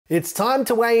It's time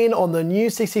to weigh in on the new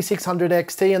 6600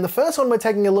 XT, and the first one we're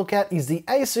taking a look at is the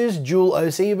ASUS Dual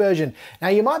OC version. Now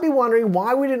you might be wondering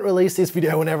why we didn't release this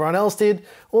video when everyone else did.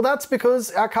 Well, that's because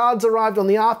our cards arrived on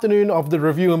the afternoon of the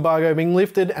review embargo being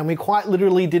lifted, and we quite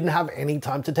literally didn't have any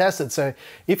time to test it. So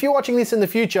if you're watching this in the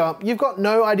future, you've got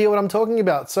no idea what I'm talking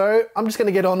about, so I'm just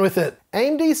gonna get on with it.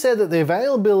 AMD said that the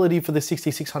availability for the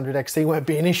 6600 XT won't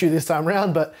be an issue this time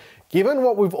around, but given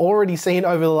what we've already seen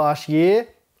over the last year,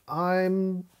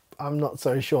 I'm not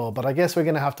so sure, but I guess we're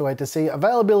gonna have to wait to see.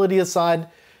 Availability aside,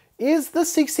 is the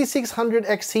 6600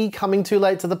 XT coming too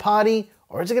late to the party,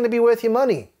 or is it gonna be worth your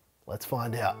money? Let's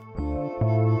find out.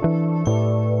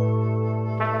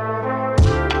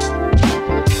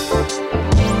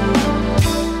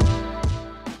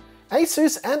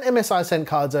 ASUS and MSI sent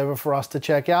cards over for us to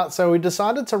check out, so we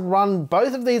decided to run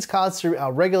both of these cards through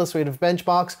our regular suite of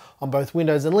benchmarks on both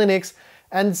Windows and Linux,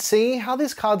 and see how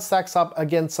this card stacks up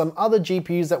against some other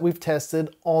GPUs that we've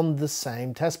tested on the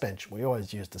same test bench. We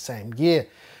always use the same gear.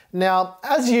 Now,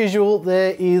 as usual,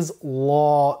 there is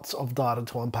lots of data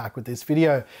to unpack with this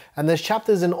video, and there's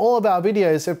chapters in all of our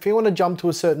videos, so if you want to jump to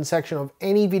a certain section of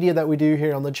any video that we do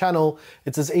here on the channel,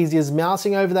 it's as easy as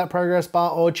mousing over that progress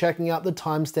bar or checking out the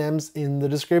timestamps in the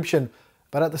description.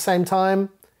 But at the same time,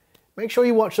 make sure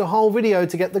you watch the whole video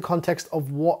to get the context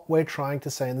of what we're trying to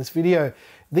say in this video.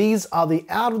 These are the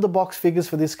out-of-the-box figures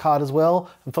for this card as well.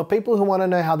 And for people who want to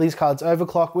know how these cards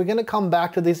overclock, we're going to come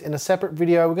back to this in a separate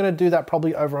video. We're going to do that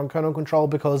probably over on kernel control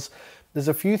because there's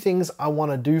a few things I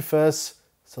want to do first.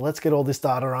 So let's get all this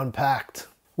data unpacked.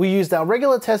 We used our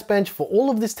regular test bench for all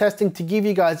of this testing to give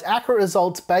you guys accurate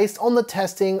results based on the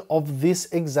testing of this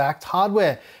exact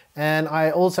hardware. And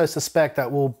I also suspect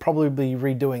that we'll probably be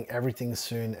redoing everything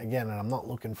soon again, and I'm not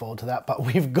looking forward to that, but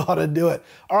we've got to do it.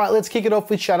 All right, let's kick it off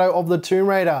with Shadow of the Tomb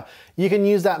Raider. You can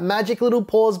use that magic little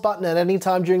pause button at any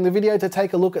time during the video to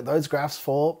take a look at those graphs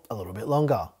for a little bit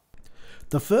longer.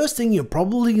 The first thing you're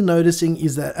probably noticing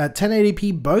is that at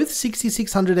 1080p, both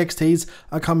 6600 XTs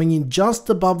are coming in just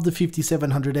above the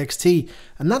 5700 XT,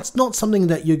 and that's not something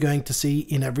that you're going to see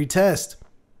in every test.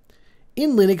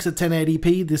 In Linux at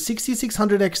 1080p, the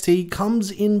 6600 XT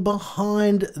comes in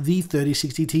behind the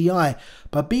 3060 Ti,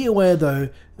 but be aware though,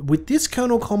 with this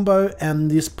kernel combo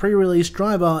and this pre-release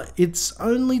driver, it's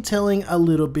only telling a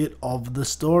little bit of the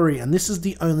story, and this is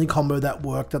the only combo that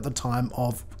worked at the time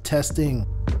of testing.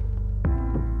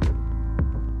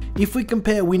 If we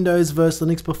compare Windows versus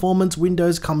Linux performance,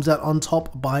 Windows comes out on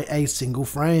top by a single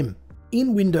frame.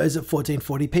 In Windows at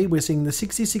 1440p, we're seeing the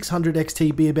 6600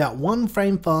 XT be about 1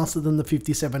 frame faster than the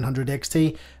 5700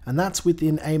 XT, and that's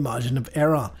within a margin of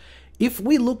error. If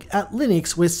we look at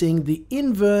Linux, we're seeing the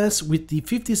inverse with the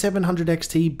 5700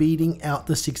 XT beating out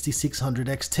the 6600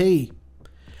 XT.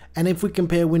 And if we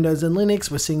compare Windows and Linux,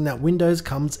 we're seeing that Windows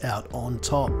comes out on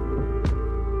top.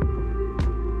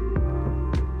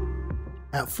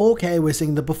 At 4K, we're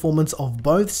seeing the performance of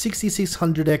both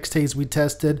 6600 XTs we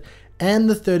tested and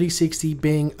the 3060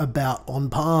 being about on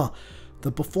par.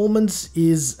 The performance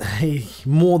is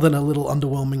more than a little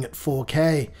underwhelming at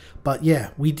 4K, but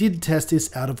yeah, we did test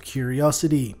this out of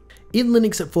curiosity. In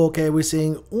Linux at 4K, we're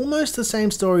seeing almost the same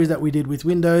stories that we did with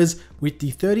Windows, with the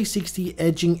 3060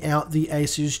 edging out the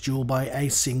ASUS Dual by a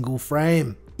single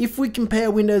frame. If we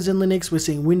compare Windows and Linux, we're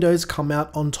seeing Windows come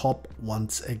out on top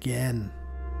once again.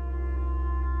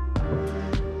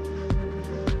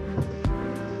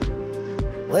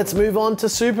 Let's move on to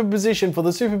superposition. For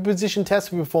the superposition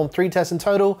test, we performed 3 tests in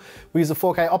total. We used a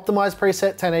 4K optimized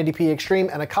preset, 1080p extreme,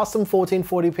 and a custom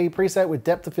 1440p preset with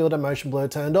depth of field and motion blur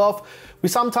turned off. We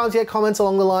sometimes get comments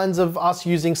along the lines of us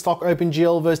using stock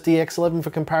OpenGL versus DX11 for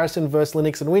comparison versus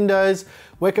Linux and Windows.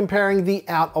 We're comparing the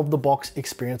out-of-the-box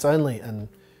experience only, and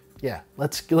yeah,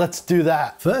 let's do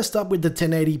that. First up with the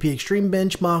 1080p extreme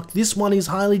benchmark, this one is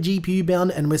highly GPU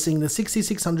bound, and we're seeing the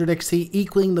 6600 XT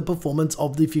equaling the performance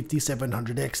of the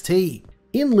 5700 XT.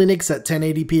 In Linux at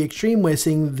 1080p extreme, we're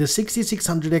seeing the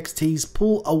 6600 XTs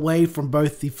pull away from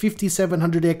both the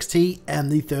 5700 XT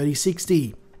and the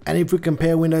 3060. And if we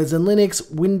compare Windows and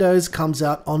Linux, Windows comes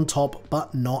out on top,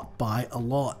 but not by a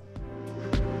lot.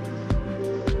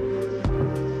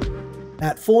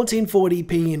 At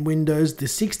 1440p in Windows, the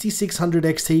 6600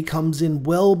 XT comes in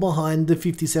well behind the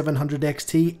 5700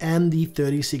 XT and the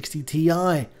 3060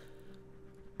 Ti.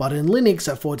 But in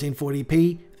Linux at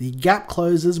 1440p, the gap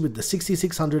closes with the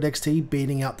 6600 XT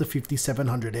beating out the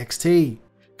 5700 XT.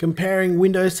 Comparing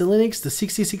Windows to Linux, the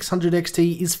 6600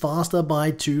 XT is faster by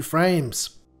 2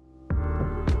 frames.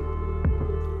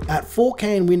 At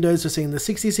 4K in Windows, we're seeing the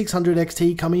 6600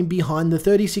 XT coming behind the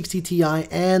 3060 Ti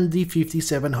and the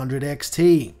 5700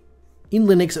 XT. In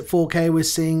Linux at 4K, we're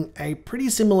seeing a pretty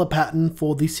similar pattern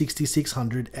for the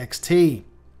 6600 XT.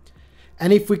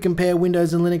 And if we compare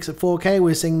Windows and Linux at 4K,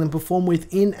 we're seeing them perform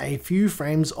within a few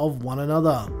frames of one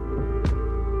another.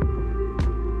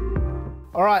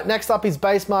 Alright, next up is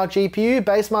Basemark GPU.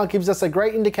 Basemark gives us a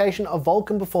great indication of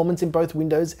Vulkan performance in both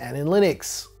Windows and in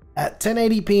Linux. At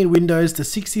 1080p in Windows, the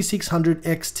 6600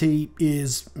 XT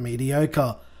is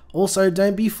mediocre. Also,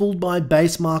 don't be fooled by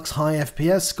Basemark's high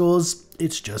FPS scores,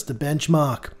 it's just a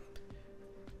benchmark.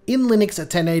 In Linux at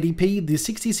 1080p, the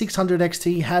 6600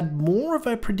 XT had more of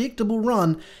a predictable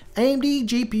run. AMD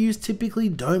GPUs typically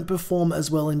don't perform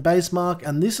as well in Basemark,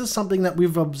 and this is something that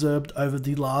we've observed over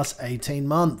the last 18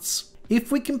 months. If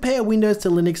we compare Windows to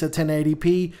Linux at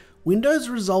 1080p, Windows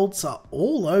results are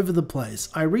all over the place.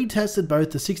 I retested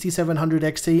both the 6700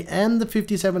 XT and the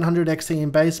 5700 XT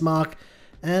in Basemark,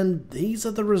 and these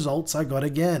are the results I got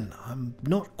again. I'm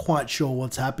not quite sure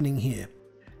what's happening here.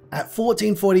 At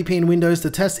 1440p in Windows, the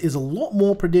test is a lot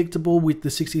more predictable, with the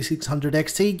 6600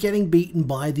 XT getting beaten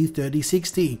by the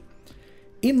 3060.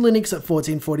 In Linux at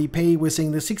 1440p, we're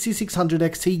seeing the 6600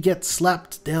 XT get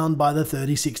slapped down by the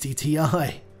 3060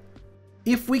 Ti.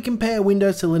 If we compare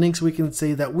Windows to Linux, we can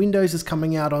see that Windows is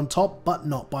coming out on top, but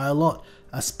not by a lot,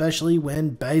 especially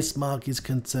when Basemark is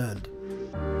concerned.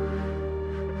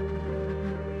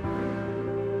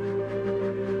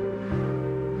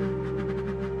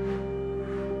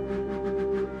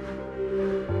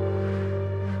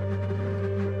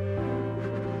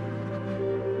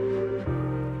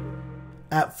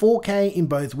 At 4K in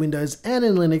both Windows and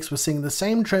in Linux, we're seeing the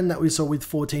same trend that we saw with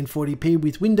 1440p,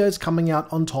 with Windows coming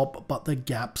out on top, but the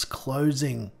gaps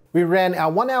closing. We ran our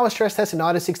 1 hour stress test in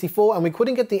AIDA64 and we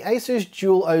couldn't get the ASUS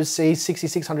Dual OC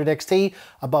 6600 XT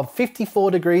above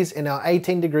 54 degrees in our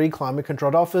 18-degree climate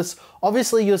controlled office.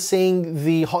 Obviously you're seeing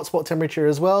the hotspot temperature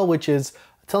as well, which is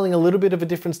telling a little bit of a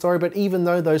different story, but even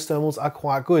though those thermals are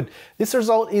quite good, this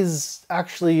result is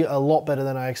actually a lot better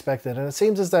than I expected, and it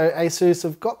seems as though ASUS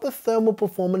have got the thermal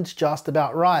performance just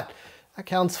about right. That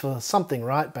counts for something,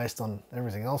 right, based on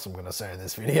everything else I'm going to say in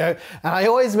this video. And I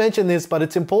always mention this, but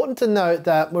it's important to note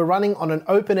that we're running on an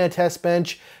open air test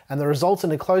bench, and the results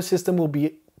in a closed system will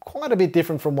be quite a bit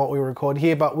different from what we record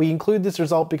here, but we include this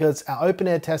result because our open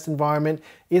air test environment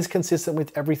is consistent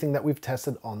with everything that we've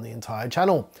tested on the entire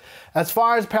channel. As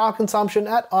far as power consumption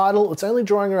at idle, it's only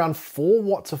drawing around 4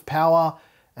 watts of power,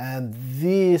 and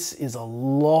this is a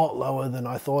lot lower than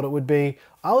I thought it would be.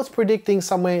 I was predicting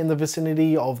somewhere in the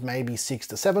vicinity of maybe 6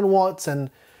 to 7 watts,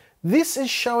 and this is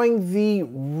showing the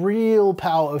real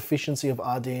power efficiency of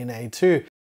RDNA 2.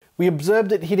 We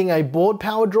observed it hitting a board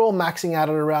power draw, maxing out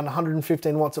at around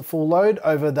 115 watts at full load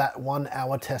over that 1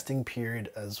 hour testing period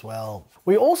as well.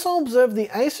 We also observed the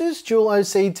ASUS Dual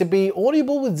OC to be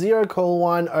audible with 0 coil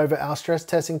whine over our stress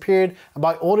testing period. And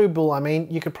by audible, I mean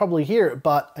you could probably hear it,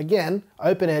 but again,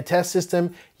 open air test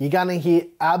system, you're gonna hear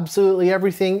absolutely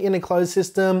everything. In a closed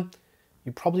system,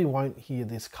 you probably won't hear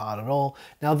this card at all.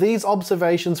 Now, these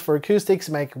observations for acoustics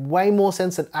make way more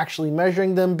sense than actually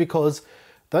measuring them, because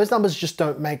those numbers just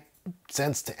don't make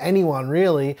sense to anyone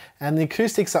really, and the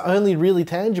acoustics are only really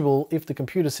tangible if the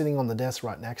computer's sitting on the desk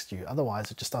right next to you. Otherwise,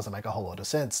 it just doesn't make a whole lot of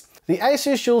sense. The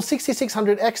ASUS Dual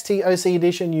 6600 XT OC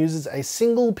Edition uses a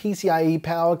single PCIe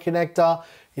power connector.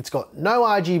 It's got no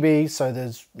RGB, so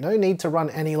there's no need to run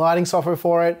any lighting software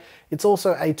for it. It's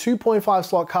also a 2.5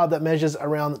 slot card that measures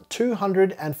around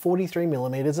 243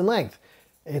 millimeters in length.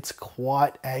 It's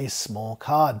quite a small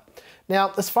card.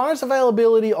 Now, as far as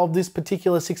availability of this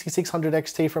particular 6600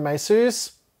 XT from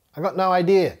ASUS, I got no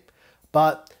idea.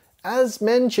 But as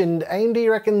mentioned, AMD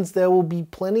reckons there will be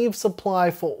plenty of supply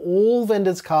for all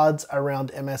vendors' cards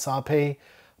around MSRP.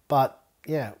 But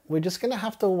yeah, we're just gonna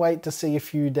have to wait to see a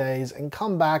few days and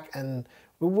come back, and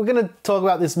we're gonna talk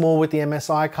about this more with the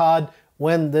MSI card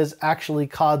when there's actually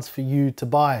cards for you to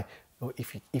buy, or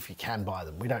if you can buy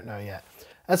them. We don't know yet.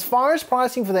 As far as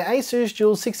pricing for the ASUS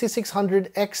Dual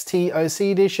 6600 XT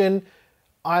OC Edition,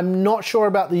 I'm not sure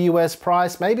about the US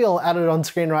price. Maybe I'll add it on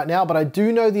screen right now, but I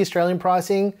do know the Australian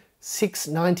pricing,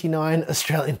 $699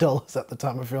 Australian dollars at the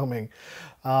time of filming.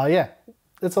 Yeah,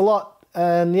 it's a lot.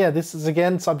 And yeah, this is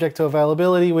again subject to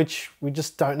availability, which we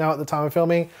just don't know at the time of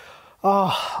filming.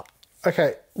 Oh,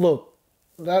 okay, look,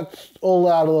 that's all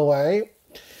out of the way.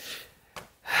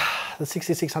 The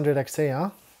 6600 XT,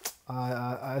 huh?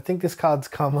 I think this card's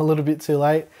come a little bit too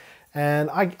late, and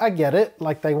I get it.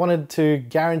 Like, they wanted to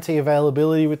guarantee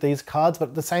availability with these cards, but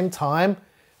at the same time,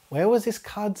 where was this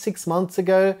card 6 months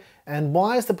ago? And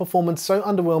why is the performance so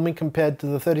underwhelming compared to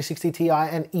the 3060 Ti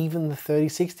and even the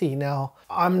 3060? Now,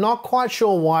 I'm not quite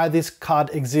sure why this card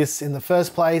exists in the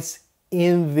first place.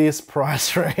 in this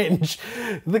price range.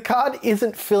 The card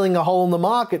isn't filling a hole in the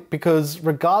market because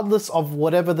regardless of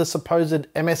whatever the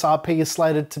supposed MSRP is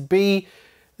slated to be,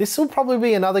 this will probably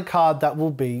be another card that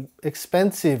will be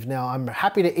expensive. Now, I'm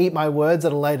happy to eat my words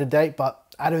at a later date, but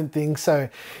I don't think so.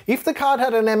 If the card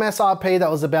had an MSRP that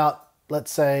was about,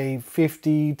 let's say,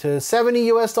 50 to 70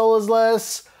 US dollars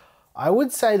less, I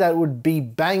would say that would be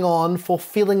bang on for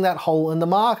filling that hole in the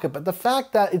market. But the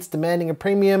fact that it's demanding a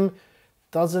premium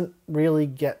doesn't really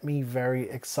get me very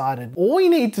excited. All you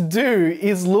need to do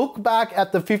is look back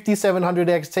at the 5700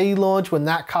 XT launch when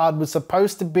that card was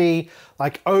supposed to be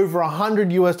like over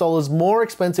 100 US dollars more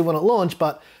expensive when it launched,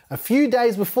 but a few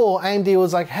days before AMD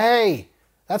was like, hey,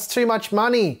 that's too much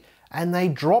money. And they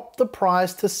dropped the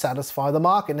price to satisfy the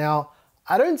market. Now,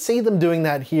 I don't see them doing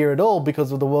that here at all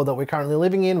because of the world that we're currently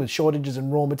living in with shortages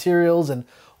in raw materials and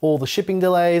all the shipping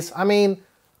delays. I mean,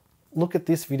 look at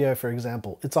this video, for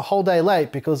example. It's a whole day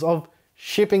late because of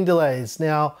shipping delays.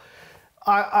 Now,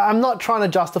 I'm not trying to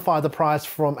justify the price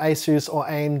from ASUS or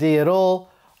AMD at all.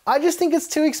 I just think it's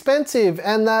too expensive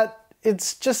and that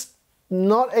it's just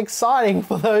not exciting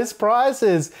for those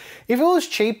prices. If it was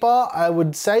cheaper, I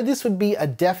would say this would be a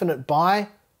definite buy,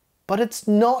 but it's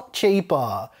not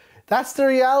cheaper. That's the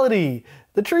reality.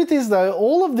 The truth is though,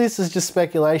 all of this is just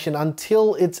speculation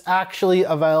until it's actually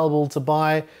available to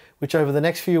buy, which over the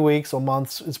next few weeks or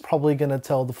months is probably gonna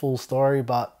tell the full story,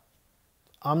 but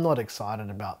I'm not excited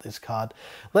about this card.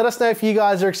 Let us know if you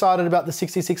guys are excited about the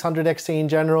 6600 XT in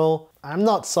general. I'm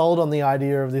not sold on the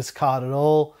idea of this card at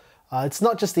all. It's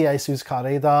not just the ASUS card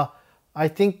either. I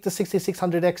think the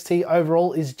 6600 XT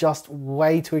overall is just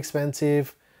way too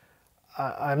expensive.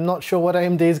 I'm not sure what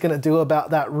AMD is going to do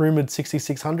about that rumored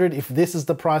 6600 if this is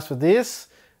the price for this,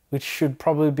 which should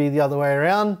probably be the other way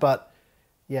around, but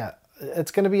yeah,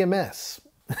 it's going to be a mess.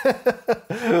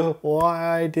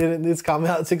 Why didn't this come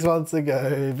out 6 months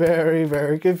ago? Very,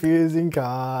 very confusing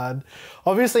card.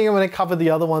 Obviously, I'm going to cover the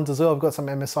other ones as well. I've got some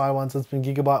MSI ones and some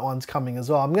Gigabyte ones coming as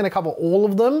well. I'm going to cover all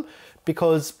of them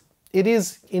because it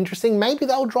is interesting. Maybe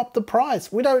they'll drop the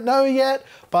price. We don't know yet,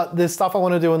 but there's stuff I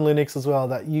want to do in Linux as well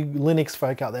that you Linux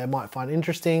folk out there might find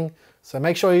interesting. So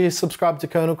make sure you subscribe to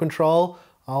Kernel Control.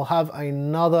 I'll have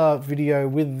another video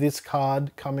with this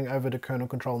card coming over to Kernel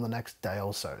Control in the next day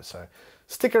or so. So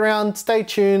stick around, stay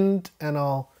tuned, and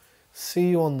I'll see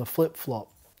you on the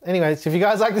flip-flop. Anyways, if you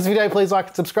guys like this video, please like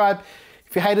and subscribe.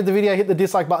 If you hated the video, hit the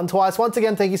dislike button twice. Once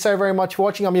again, thank you so very much for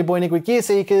watching. I'm your boy Nick with Gear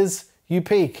Seekers. You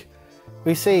peak,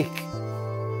 we seek.